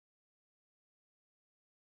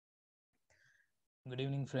Good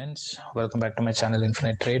evening, friends. Welcome back to my channel,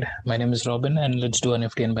 Infinite Trade. My name is Robin, and let's do a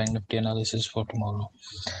Nifty and Bank Nifty analysis for tomorrow.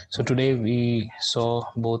 So today we saw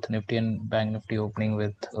both Nifty and Bank Nifty opening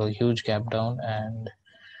with a huge gap down, and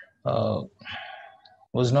uh,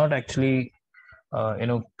 was not actually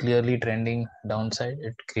clearly trending downside.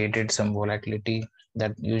 It created some volatility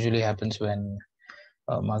that usually happens when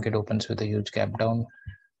market opens with a huge gap down.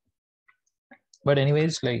 But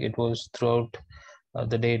anyways, like it was throughout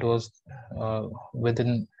the day, it was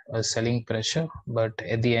within a selling pressure, but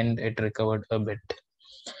at the end it recovered a bit.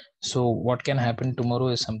 So what can happen tomorrow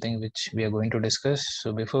is something which we are going to discuss.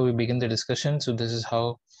 So before we begin the discussion, so this is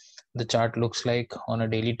how the chart looks like on a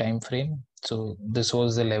daily time frame. So this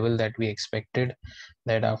was the level that we expected,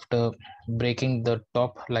 that after breaking the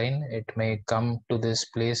top line it may come to this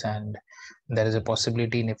place, and there is a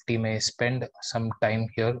possibility Nifty may spend some time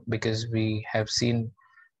here because we have seen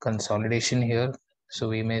consolidation here. So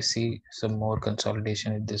we may see some more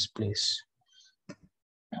consolidation at this place.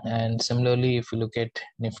 And similarly, if you look at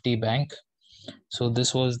Nifty Bank, so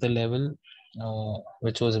this was the level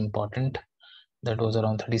which was important. That was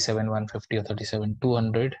around 37,150 or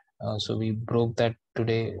 37,200. So we broke that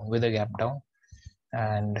today with a gap down,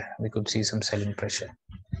 and we could see some selling pressure.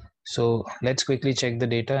 So let's quickly check the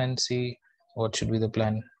data and see what should be the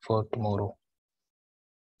plan for tomorrow.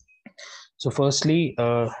 So firstly,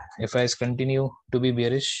 if I continue to be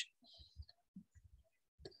bearish,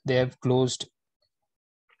 they have closed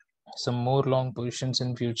some more long positions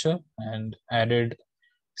in future and added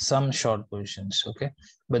some short positions. Okay,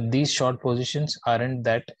 but these short positions aren't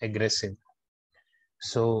that aggressive.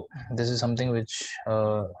 So this is something which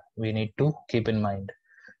we need to keep in mind.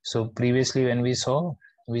 So previously when we saw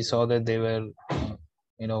that they were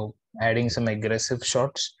adding some aggressive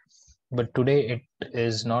shorts, but today it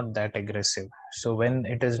is not that aggressive. So when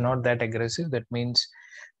it is not that aggressive, that means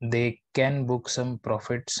they can book some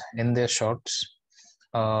profits in their shorts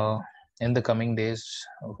in the coming days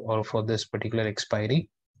or for this particular expiry,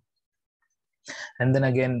 and then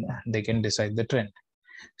again they can decide the trend.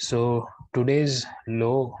 So today's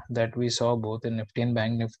low that we saw both in Nifty and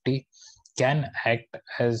Bank Nifty can act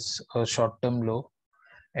as a short-term low,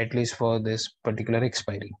 at least for this particular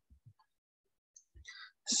expiry.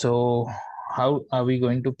 So how are we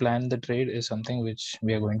going to plan the trade is something which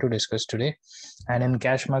we are going to discuss today. And in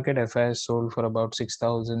cash market, FI sold for about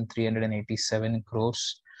 6,387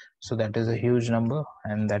 crores. So that is a huge number,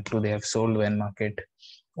 and that too they have sold when market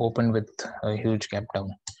opened with a huge gap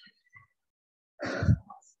down.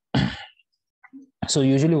 So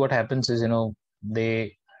usually what happens is,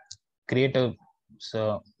 they create a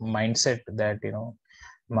mindset that,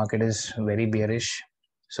 market is very bearish.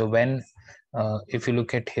 So when, if you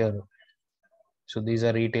look at here, so these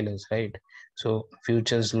are retailers, right? So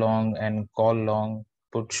futures long and call long,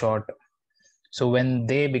 put short. So when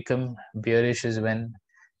they become bearish is when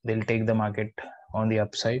they'll take the market on the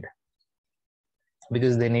upside,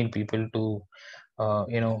 because they need people to,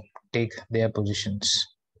 take their positions.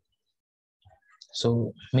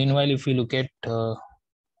 So meanwhile, if we look at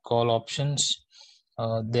call options,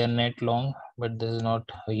 they're net long, but this is not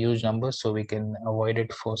a huge number, so we can avoid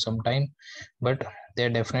it for some time. But they're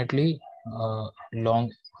definitely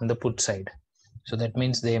long on the put side. So that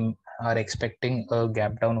means they are expecting a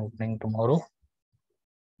gap down opening tomorrow.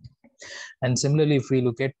 And similarly, if we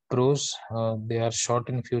look at pros, they are short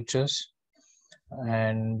in futures,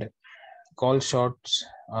 and call shorts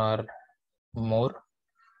are more.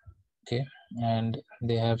 Okay, and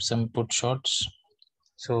they have some put shorts.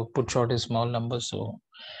 So put short is small number, so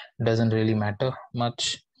doesn't really matter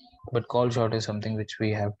much, but call short is something which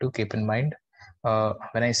we have to keep in mind.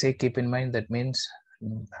 When I say keep in mind, that means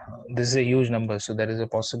this is a huge number, so there is a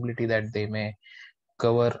possibility that they may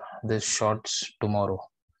cover the shorts tomorrow.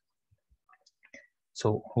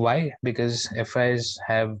 So why? Because FIs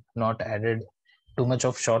have not added too much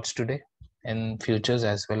of shorts today in futures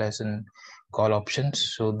as well as in call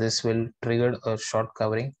options, so this will trigger a short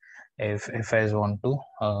covering if FIs want to.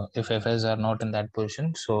 If FIs are not in that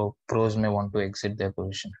position, so pros may want to exit their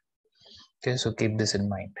position. Okay, so keep this in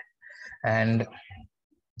mind. And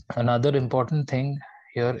another important thing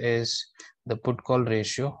here is the put call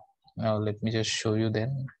ratio. Now let me just show you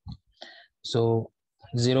then. So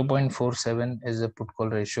 0.47 is the put call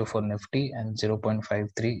ratio for Nifty, and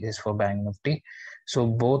 0.53 is for Bank Nifty. So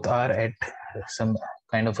both are at some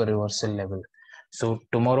kind of a reversal level. So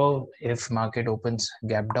tomorrow, if market opens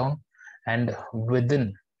gap down and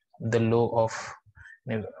within the low of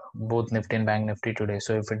both Nifty and Bank Nifty today,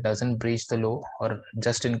 so if it doesn't breach the low, or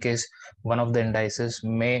just in case one of the indices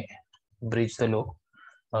may breach the low,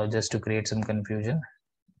 just to create some confusion,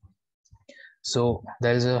 So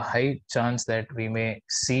there is a high chance that we may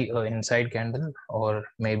see an inside candle or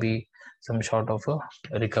maybe some sort of a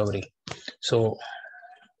recovery. So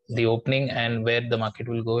the opening and where the market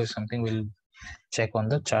will go is something we'll check on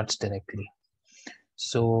the charts directly.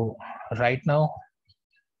 So right now,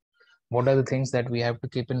 what are the things that we have to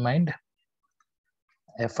keep in mind?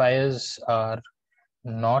 FIs are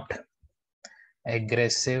not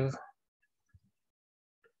aggressive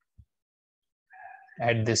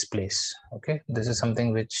at this place. Okay, this is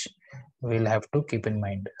something which we'll have to keep in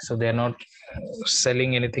mind. So they are not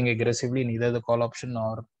selling anything aggressively, neither the call option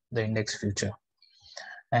nor the index future.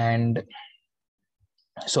 And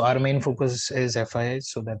so our main focus is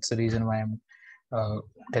FIs. So that's the reason why I'm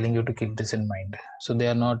telling you to keep this in mind. So they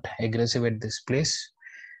are not aggressive at this place.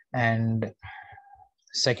 And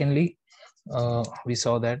secondly, we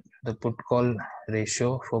saw that the put call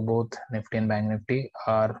ratio for both Nifty and Bank Nifty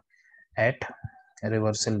are at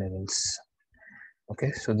reversal levels.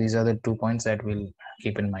 Okay, so these are the 2 points that we'll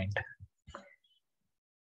keep in mind.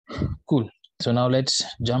 Cool. So now let's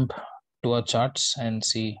jump to our charts and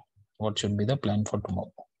see what should be the plan for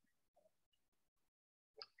tomorrow.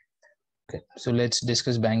 Okay, so let's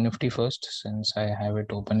discuss Bank Nifty first, since I have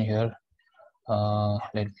it open here.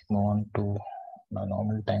 Let me move on to my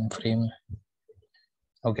normal time frame.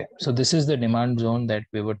 Okay, so this is the demand zone that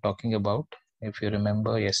we were talking about, if you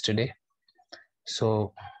remember yesterday.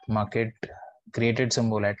 So market created some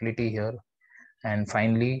volatility here, and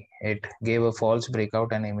finally it gave a false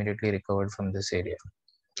breakout and immediately recovered from this area.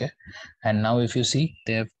 Okay, and now if you see,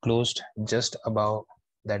 they have closed just above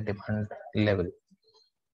that demand level.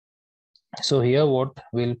 So here what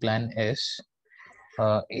we'll plan is,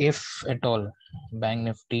 if at all Bank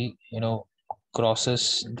Nifty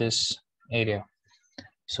crosses this area,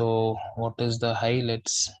 so what is the high?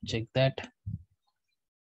 Let's check that.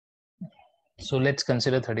 So let's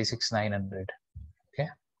consider 36,900. Okay,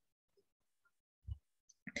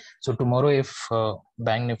 so tomorrow if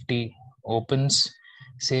Bank Nifty opens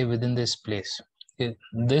say within this place, okay,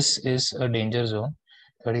 this is a danger zone,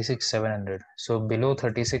 36,700. So below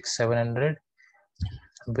 36,700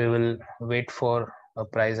 we will wait for a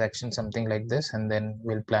price action, something like this, and then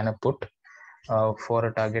we'll plan a put for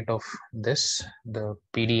a target of this, the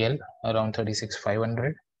PDL around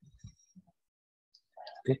 36,500.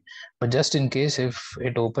 Okay, but just in case if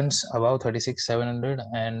it opens above 36,700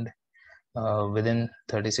 and within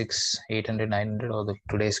 36,800, 900 or the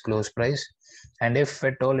today's close price, and if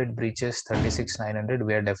at all it breaches 36,900,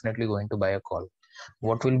 we are definitely going to buy a call.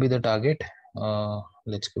 What will be the target?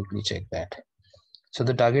 Let's quickly check that. So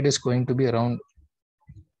the target is going to be around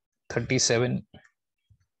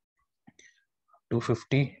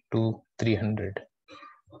 37,250 to 300.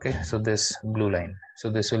 Okay, so this blue line, so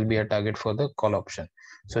this will be a target for the call option.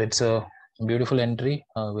 So it's a beautiful entry.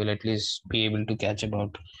 We'll at least be able to catch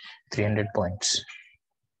about 300 points.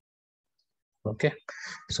 Okay,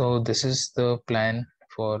 so this is the plan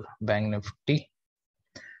for Bank Nifty.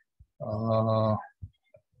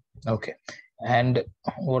 Okay, and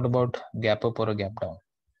what about gap up or a gap down?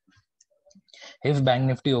 If Bank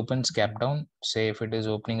Nifty opens gap down, say if it is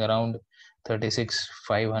opening around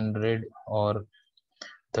 36,500 or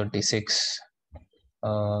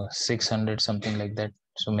 36,600, something like that,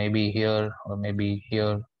 so maybe here or maybe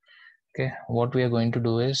here. Okay, what we are going to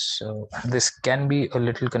do is, this can be a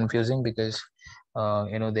little confusing because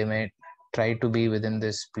they may try to be within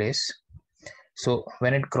this place. So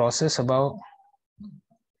when it crosses above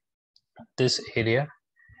this area,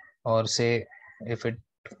 or say if it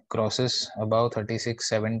crosses above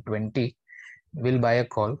 36,720, we'll buy a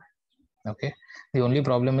call. Okay, the only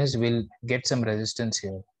problem is we'll get some resistance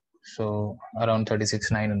here, so around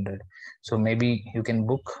 36,900. So maybe you can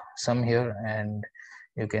book some here and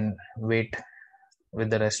you can wait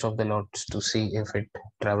with the rest of the lots to see if it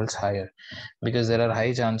travels higher, because there are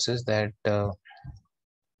high chances that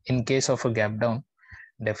in case of a gap down,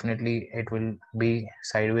 definitely it will be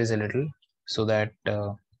sideways a little, so that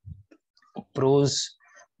pros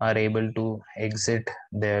are able to exit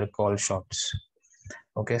their call shots.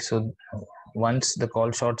 Okay, so once the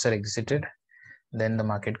call shots are exited, then the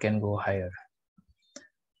market can go higher.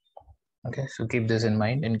 Okay, so keep this in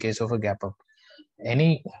mind in case of a gap up.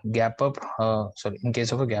 Any gap up, in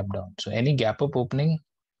case of a gap down, so any gap up opening,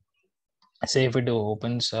 say if it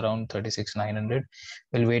opens around 36,900,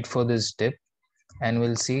 we'll wait for this dip and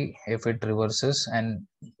we'll see if it reverses and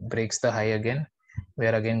breaks the high again. We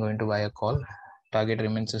are again going to buy a call. Target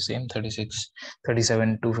remains the same,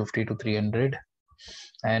 37,250 to 300.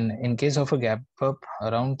 And in case of a gap up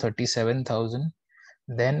around 37,000,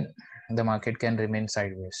 then the market can remain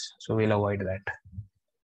sideways, so we'll avoid that.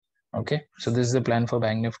 Okay, so this is the plan for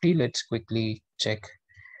Bank Nifty. Let's quickly check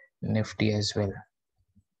Nifty as well.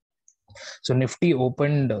 So Nifty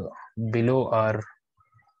opened below our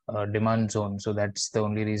demand zone, so that's the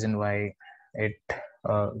only reason why it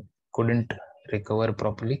couldn't recover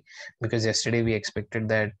properly, because yesterday we expected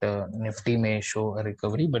that Nifty may show a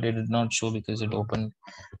recovery, but it did not show because it opened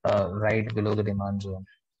right below the demand zone.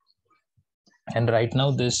 And right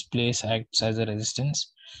now this place acts as a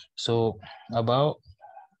resistance, so above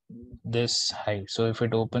this high. So if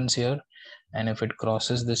it opens here and if it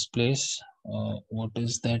crosses this place, what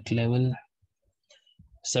is that level?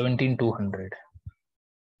 17,200.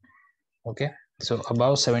 Okay, so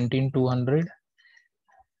above 17,200,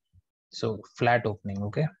 so flat opening.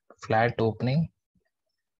 Okay, flat opening,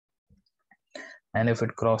 and if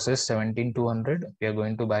it crosses 17,200, we are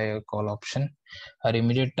going to buy a call option. Our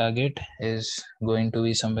immediate target is going to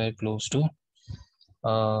be somewhere close to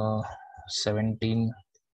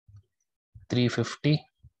 17,350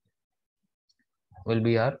 will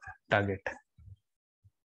be our target.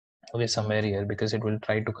 Okay, somewhere here, because it will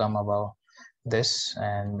try to come above this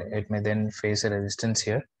and it may then face a resistance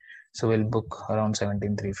here, so we'll book around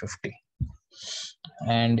 17,350.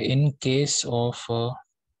 And in case of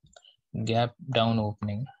gap down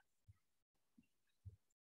opening,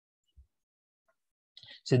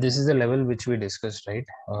 so this is the level which we discussed, right?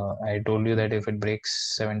 I told you that if it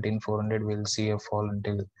breaks 17,400, we'll see a fall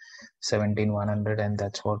until 17,100, and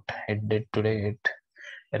that's what it did today.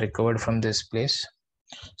 It recovered from this place.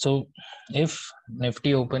 So if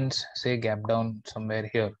Nifty opens, say, gap down somewhere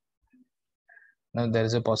here, now there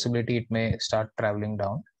is a possibility it may start traveling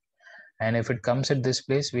down, and if it comes at this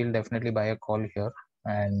place, we'll definitely buy a call here,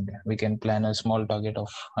 and we can plan a small target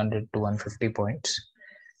of 100 to 150 points.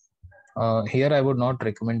 Here I would not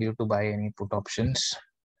recommend you to buy any put options.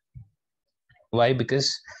 Why?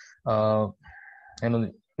 Because we'll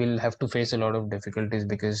have to face a lot of difficulties,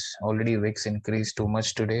 because already VIX increased too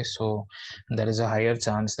much today, so there is a higher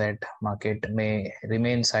chance that market may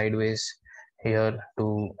remain sideways here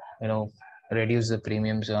to reduce the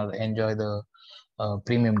premiums or enjoy the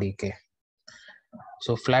premium decay.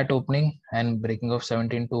 So flat opening and breaking of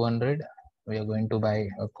 17,200, we are going to buy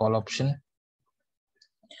a call option.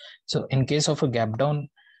 So in case of a gap down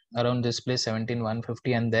around this place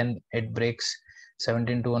 17,150 and then it breaks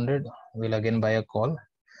 17,200, we'll again buy a call.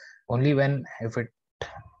 Only when if it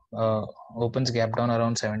opens gap down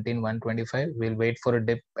around 17,125, we'll wait for a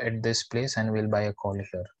dip at this place and we'll buy a call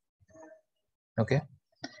here. Okay,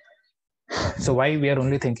 so why we are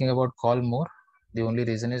only thinking about call more? The only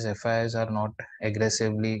reason is FIs are not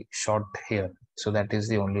aggressively short here, so that is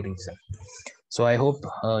the only reason. So I hope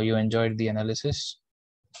you enjoyed the analysis.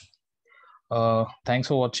 Thanks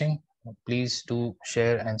for watching. Please do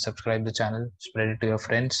share and subscribe the channel, spread it to your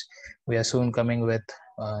friends. We are soon coming with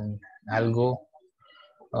an algo.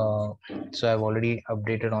 So I've already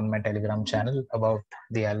updated on my Telegram channel about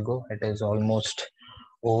the algo. It is almost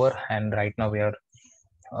over, and right now we are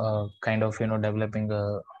kind of developing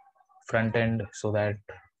a front end so that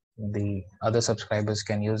the other subscribers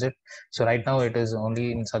can use it. So right now it is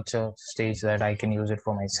only in such a stage that I can use it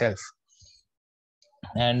for myself,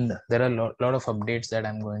 and there are a lot of updates that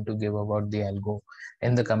I'm going to give about the algo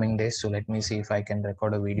in the coming days. So let me see if I can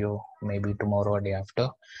record a video maybe tomorrow or day after.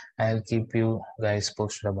 I'll keep you guys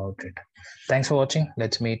posted about it. Thanks for watching.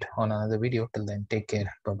 Let's meet on another video. Till then, take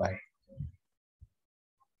care. Bye bye.